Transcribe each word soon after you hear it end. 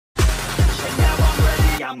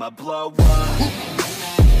I'ma blow up.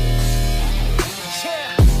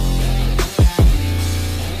 Yeah.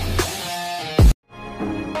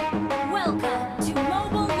 Welcome to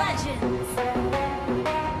Mobile Legends.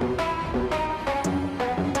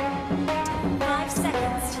 5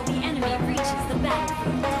 seconds till the enemy reaches the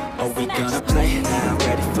battlefield. Are we gonna play now?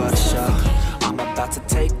 Ready for the show? I'm about to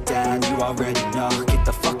take down, you already know. Get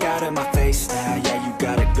the fuck out of my face now, yeah, you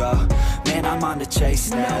gotta go. Man, I'm on the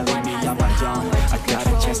chase now, leave me on my own. I got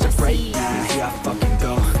a chance to break now, here I fucking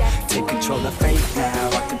go. Take control of fate now,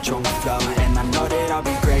 I control my flow. And I know that I'll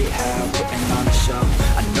be great, how putting on a show.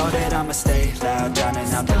 I know that I'ma stay loud, drowning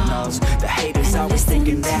out the noise. The haters always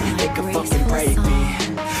thinking that they can fucking break me.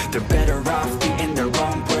 They're better off eating their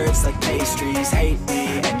own words like pastries. Hate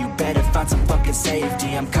me, and you better find some fucking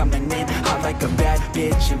safety. I'm coming in hot like a bad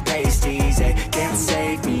bitch in pasties. They can't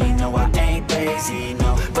save me, no I ain't lazy,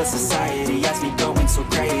 no. But society has me going so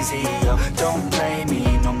crazy, yo. Don't blame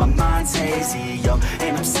me, no my mind's hazy, yo.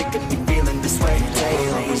 And I'm sick of me feeling this way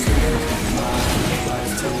daily.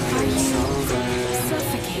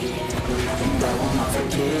 And I will not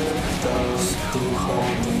forgive those who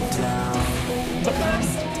hold me down.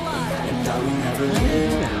 And I will never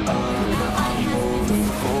give up, I'm moving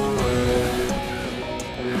forward.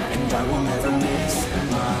 And I will never miss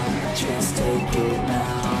my chance, take it now.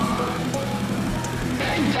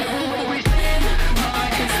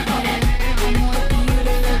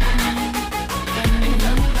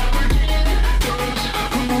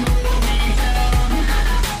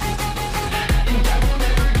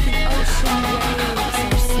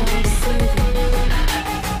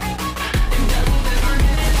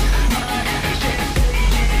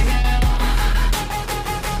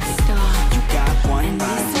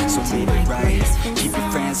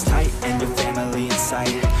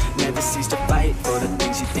 Never cease to fight for the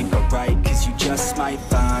things you think are right. Cause you just might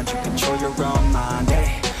find you control your own mind,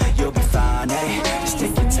 eh? You'll be fine, eh? Just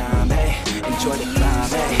take your time, eh? Enjoy the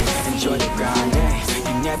climb, eh? Enjoy the grind, eh?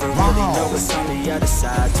 You never really know what's on the other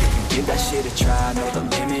side till you give that shit a try. Know the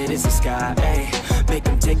limit is the sky, eh? Make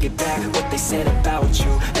them take it back, what they said about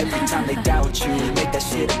you. Every time they doubt you, make that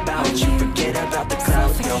shit about you. Forget about the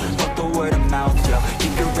clout, yo. Fuck the word of mouth, yo.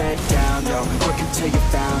 Keep your head down, yo. Work until you're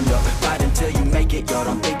found, yo. Fight until you make it, yo.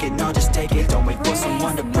 Don't think it, no, just take it. Don't wait for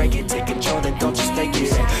someone to break it. Take control and don't just take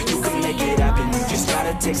it, eh? You can make it happen, you just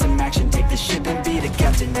gotta take some action. Take the ship and be the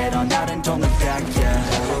captain. Head on out and don't look back, yeah.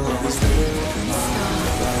 I will always live my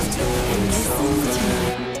life till it's over.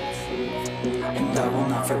 And I will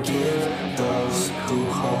not forgive those who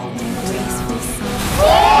hold me down.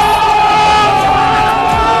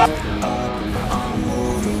 I'm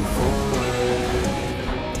moving forward.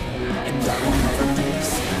 And I will never miss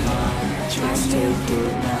my chance, take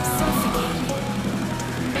it now.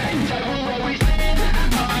 And I will always live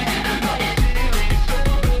my life till it's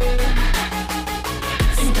over.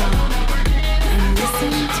 Stop and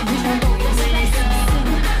listen to my voice.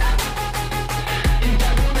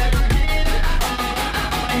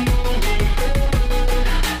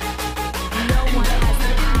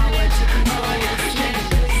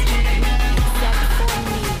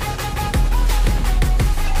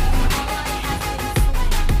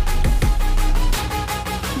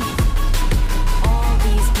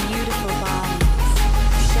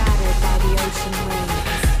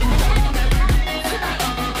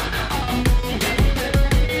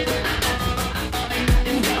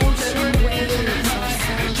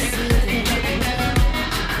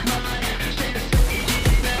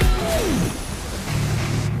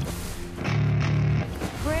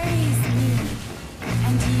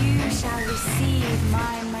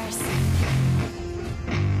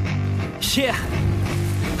 Yeah,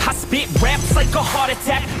 I spit raps like a heart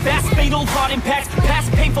attack. Fast, fatal, heart impacts. Past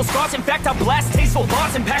painful scars, in fact I blast tasteful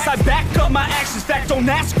bars and packs. I back up my actions, fact don't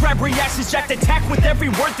ask, grab reactions. Jacked attack with every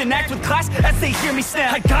word, then act with class as they hear me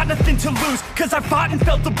snap. I got nothing to lose, cause I fought and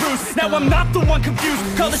felt the bruise. Now I'm not the one confused,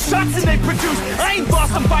 call the shots and they produce. I ain't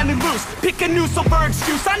lost, I'm finally loose. Pick a new silver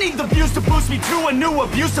excuse, I need the views to boost me to a new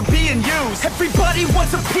abuse of being used. Everybody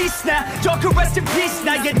wants a piece now, y'all can rest in peace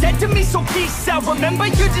now. You're dead to me, so peace out. Remember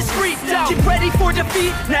you're discreet now, get ready for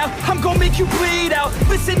defeat now. I'm gonna make you bleed out.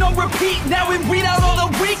 Listen on repeat now and weed out all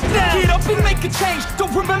the weak now. Get up and make a change,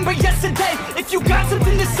 don't remember yesterday. If you got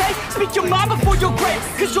something to say, speak your mind before your grave.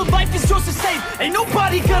 Cause your life is yours to save, ain't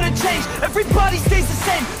nobody gonna change. Everybody stays the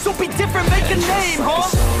same, so be different, make a name, huh?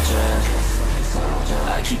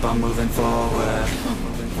 I keep on moving forward,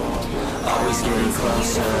 always getting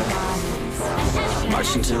closer.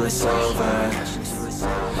 March until it's over,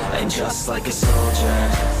 and just like a soldier,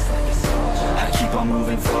 I keep on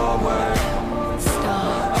moving forward,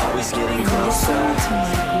 always getting closer.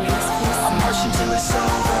 I'm marching till it's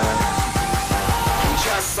over.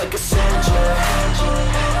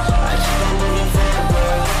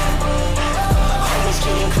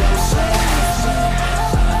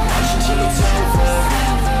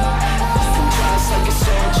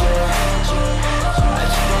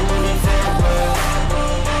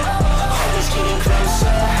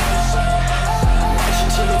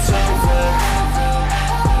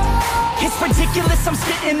 I'm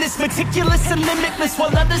spitting this meticulous and limitless,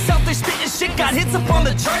 while others out there spitting shit got hits up on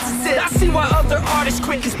the charts and shit. I see why other artists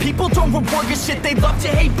quit, cause people don't reward good shit. They love to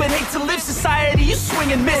hate but hate to live. Society, you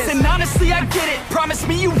swing and miss. And honestly, I get it. Promise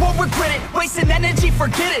me you won't regret it. Wasting energy,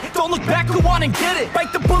 forget it. Don't look back, go on and get it.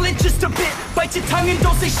 Bite the bullet just a bit. Bite your tongue and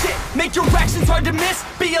don't say shit. Make your actions hard to miss.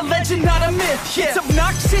 Be a legend, not a myth. Yeah. It's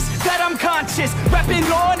obnoxious that I'm conscious. Rapping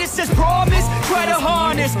honest as promise. Try to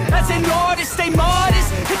harness. As an artist, stay modest.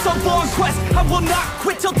 It's a long quest. I will not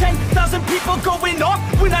quit till 10,000 people going off.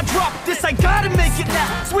 When I drop this, I gotta make it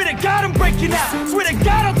now. Swear to God, I'm breaking out. Swear to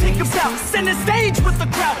God, I'll take a bow. Stand the stage with the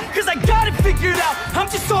crowd, cause I got it figured out. I'm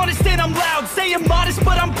just honest and I'm loud. Saying modest,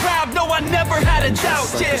 but I'm proud. No, I never had a doubt.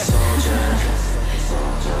 Just like a soldier,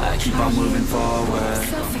 I keep on moving forward.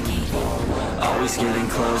 Always getting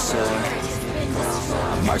closer.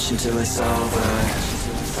 I'm marching till it's over.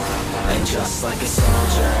 And just like a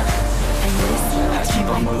soldier, I keep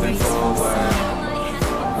on moving forward.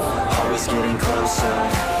 Always getting closer.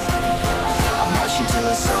 I'm marching till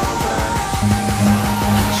it's over.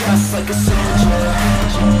 Just like a soldier,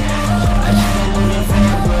 I keep on moving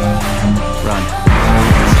forward. Run.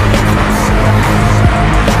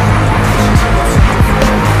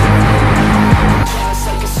 Just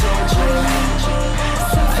like a soldier,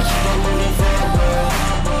 I keep on moving forward.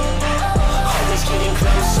 Always getting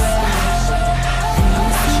closer. I'm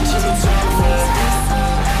marching till it's over.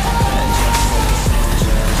 And just like a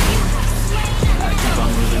soldier, I keep on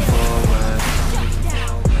moving forward.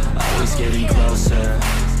 Always getting closer.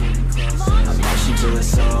 I'm marching till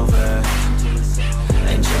it's over.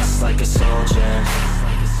 And just like a soldier,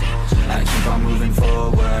 I keep on moving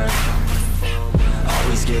forward.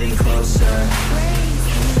 Always getting closer.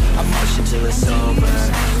 I'm marching till it's over.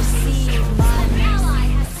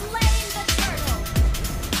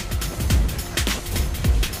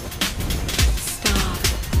 Stop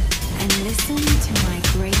and listen to my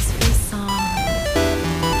graceful song.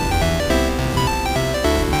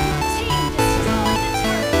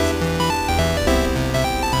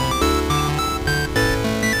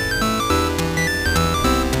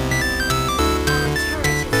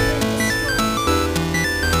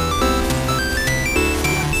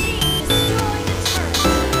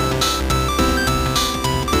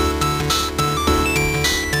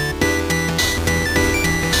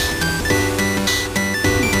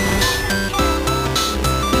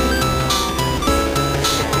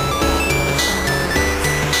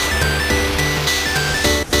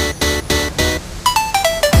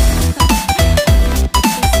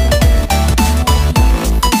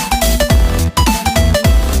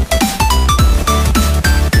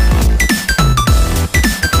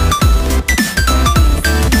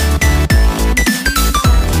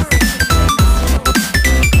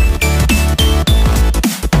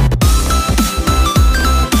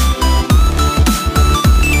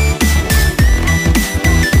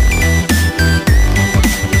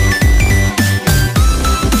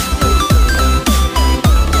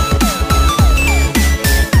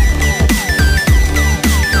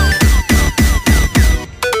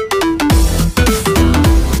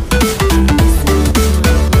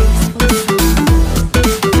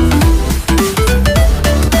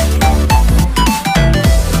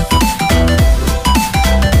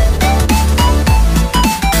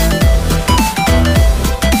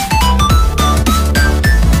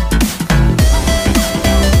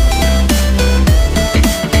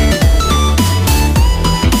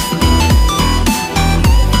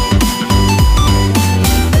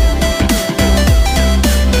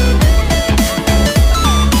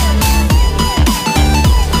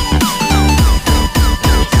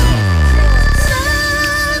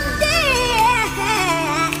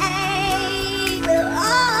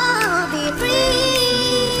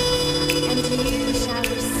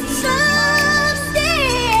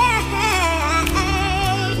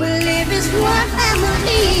 one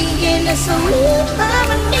family in a sweet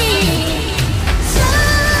harmony.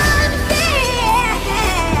 Someday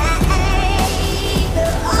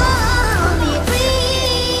we'll all be free.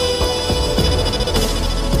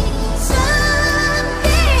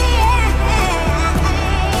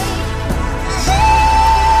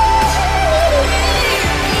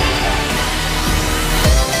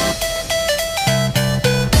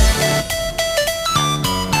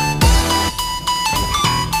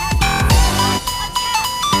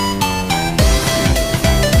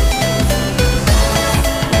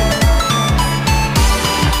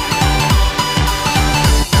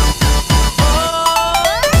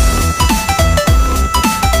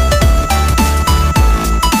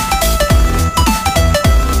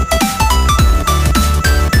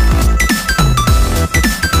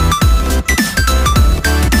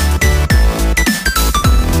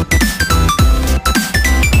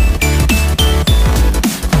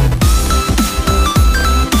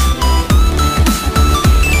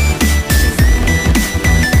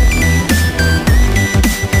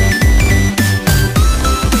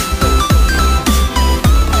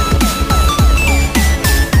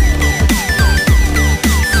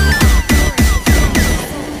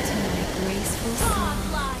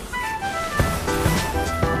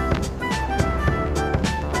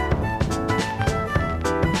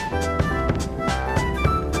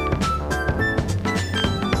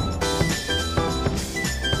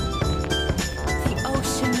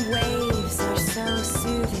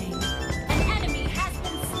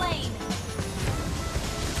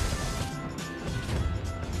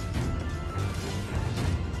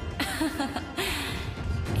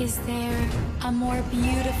 Is there a more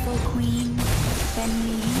beautiful queen than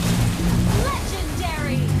me?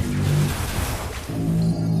 Legendary!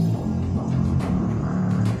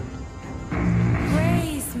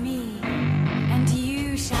 Praise me, and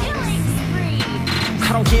you shall Killing spree!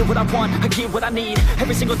 I don't get what I want, I get what I need.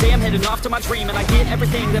 Every single day I'm heading off to my dream, and I get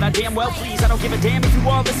everything that I damn well please. I don't give a damn if you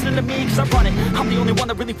all listening to me, cause I run it. I'm the only one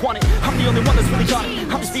that really want it, I'm the only one that's really got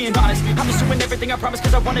it. I'm just being honest, I'm just doing everything I promise,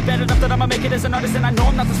 cause I want it bad enough that I'ma make it as an artist. And I know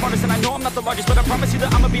I'm not the smartest, and I know I'm not the largest, but I promise you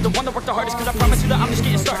that I'ma be the one that worked the hardest. Cause I promise you that I'm just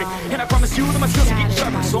getting started, and I promise you that my skills are getting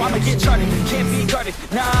sharper. So I'ma get charted, can't be guarded.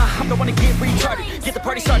 Nah, I'm the one to get recharted. Get the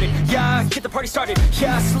party started, yeah, get the party started.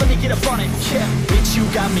 Yeah, so let me get up on it, yeah. Bitch, you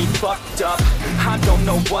got me fucked up, I don't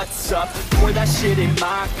know what's up. Pour that shit in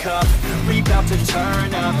my cup, we bout to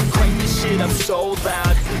turn up. Crank this shit up so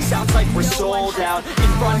loud, sounds like we're sold out.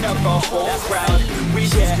 In front of a whole crowd, we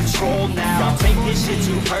lose control now. Don't take this shit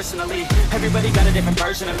too personally, everybody got a different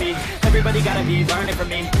version of me. Everybody gotta be learning from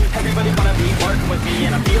me, everybody wanna be working with me.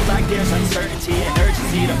 And I feel like there's uncertainty and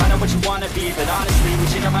urgency to find out what you wanna be. But honestly, we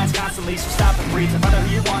change our minds constantly, so stop and breathe to find out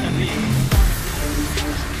who you wanna be.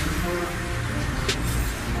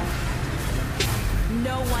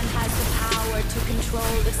 No one has the power to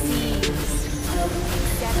control the seas,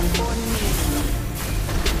 except for me.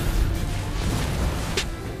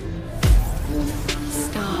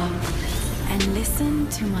 Stop and listen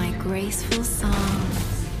to my graceful song.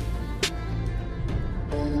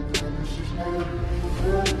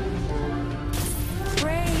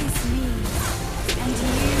 Praise me, and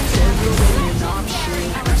you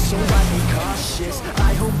so I'd be cautious,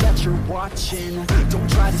 I hope that you're watching. Don't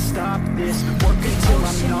try to stop this, work until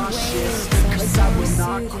I'm nauseous. Cause I will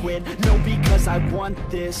not quit, no, because I want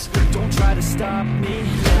this. Don't try to stop me,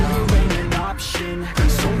 failure ain't an option.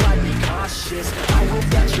 So I'd be cautious, I hope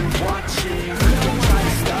that you're watching. Don't try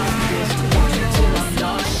to stop this, work until I'm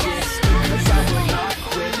nauseous. Cause I will not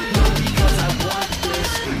quit, no, because I want this.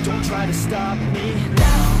 Don't try to stop me now.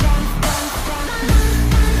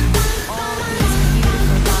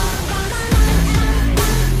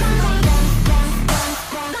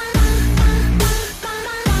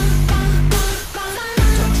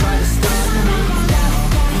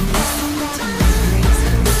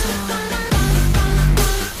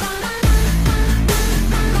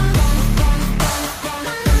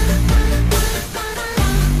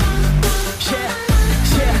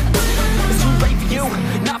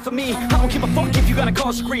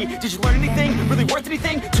 Degree. Did you learn anything? Really worth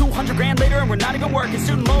anything? 200 grand later and we're not even working.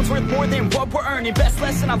 Student loans worth more than what we're earning. Best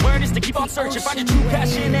lesson I learned is to keep on searching. Find your true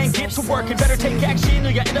passion and get to work. And better take action or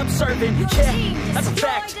you end up serving. Yeah, that's a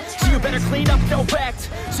fact. So you better clean up, don't act.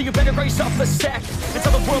 So you better raise yourself a sack. And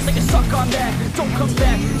tell the world they can suck on that. Don't come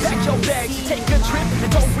back, pack your bags. You take a trip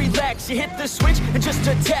and don't relax. You hit the switch and just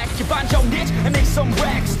attack. You find your niche and make some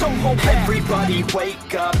racks. Don't hold back. Everybody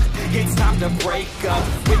wake up. It's time to break up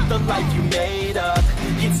with the life you made up.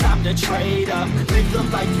 It's time to trade up, live the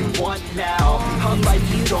life you want now, a life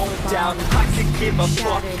you don't doubt. I could give a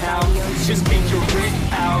fuck how, just figure it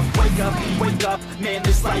out. Wake up, man,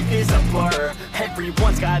 this life is a blur.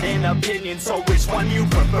 Everyone's got an opinion, so which one you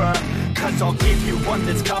prefer? Cause I'll give you one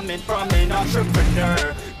that's coming from an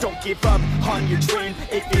entrepreneur. Don't give up on your dream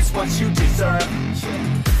if it's what you deserve.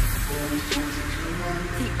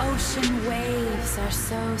 The ocean waves are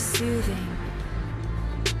so soothing.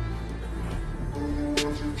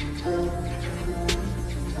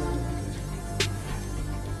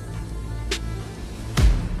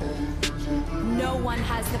 No one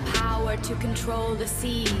has the power to control the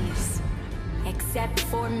seas, except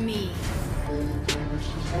for me.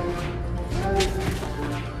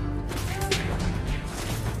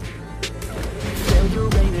 Failure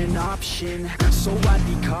ain't an option, so I'd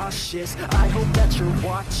be cautious. I hope that you're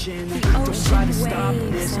watching. Don't try to stop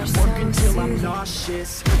this, work until I'm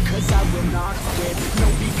nauseous. Cause I will not quit, no,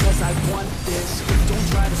 because I want this. Don't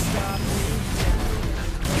try to stop me.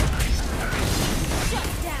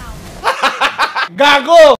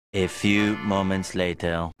 Gago! A few moments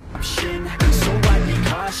later. So I'd be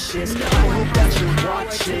cautious, I hope that you're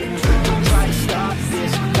watching. Don't try to stop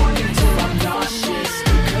this, work until I'm nauseous.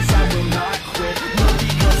 Cause I will not quit, no,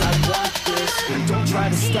 because I want this. Don't try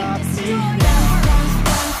to stop me now.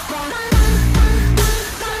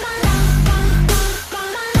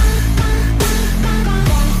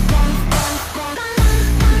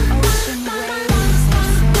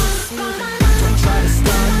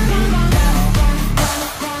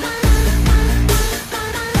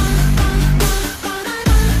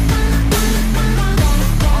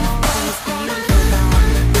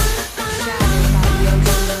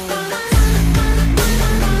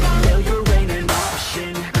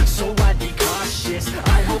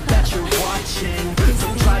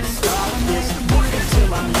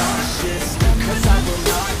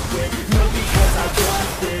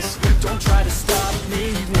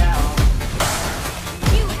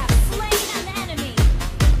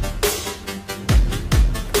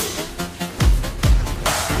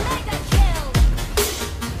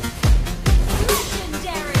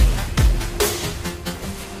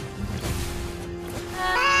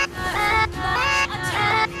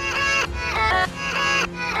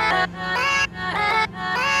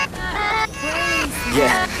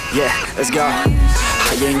 let's go.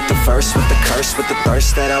 I ain't the first with the curse, with the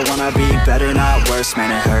thirst that I wanna be better, not worse,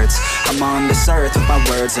 man it hurts. I'm on this earth with my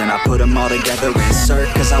words and I put them all together,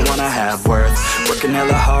 insert, cause I wanna have worth. Working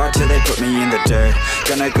hella hard till they put me in the dirt.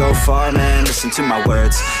 Gonna go far, man, listen to my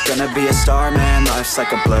words. Gonna be a star, man, life's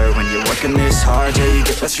like a blur. When you're working this hard, yeah, you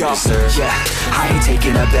get what you deserve. Yeah, I ain't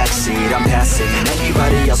taking a backseat, I'm passing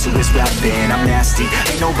anybody else who is rapping, I'm nasty.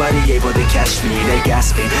 Ain't nobody able to catch me, they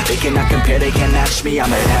gasping. They cannot compare, they can't match me,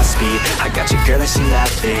 I'm at half speed. I got your girl and she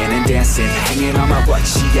laughing and dancing, hanging on my butt,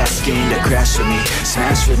 she asking to crash with me,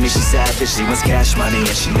 smash with me, she savage, she wants cash money,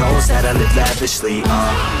 and she knows that I live lavishly.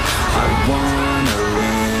 I wanna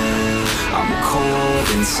live, I'm cold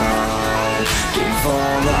inside, give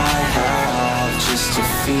all I have just to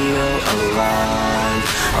feel alive.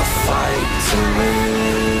 I fight to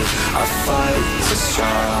live, I fight to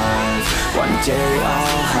strive, one day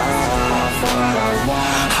I'll have what I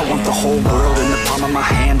want. I want the whole world in the palm of my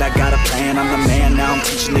hand, I got a plan, I'm the man, now I'm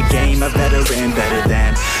teaching the game, a veteran, better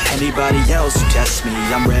than anybody else who tests me.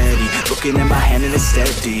 I'm ready, looking at my hand and it's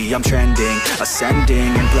steady, I'm trending, ascending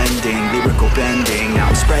and blending, lyrical bending, now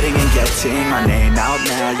I'm spreading and getting my name out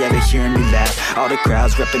now, yeah they hearing me laugh, all the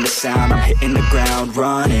crowds repping the sound, I'm hitting the ground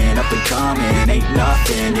running, up and coming, ain't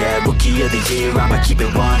nothing, yeah, rookie of the year, I'ma keep it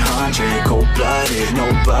 100, cold-blooded, no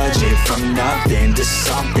budget, from nothing to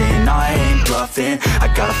something, I ain't bluffing, I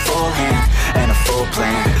got a full hand and a full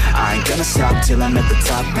plan, I ain't gonna stop till I'm at the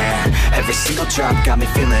top, man, every single drop got me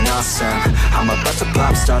feeling awesome, I'm about to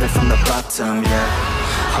pop, started from the bottom, yeah,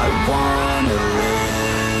 I wanna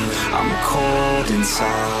live, I'm cold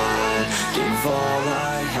inside, give all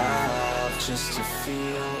I have just to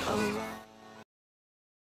feel alive.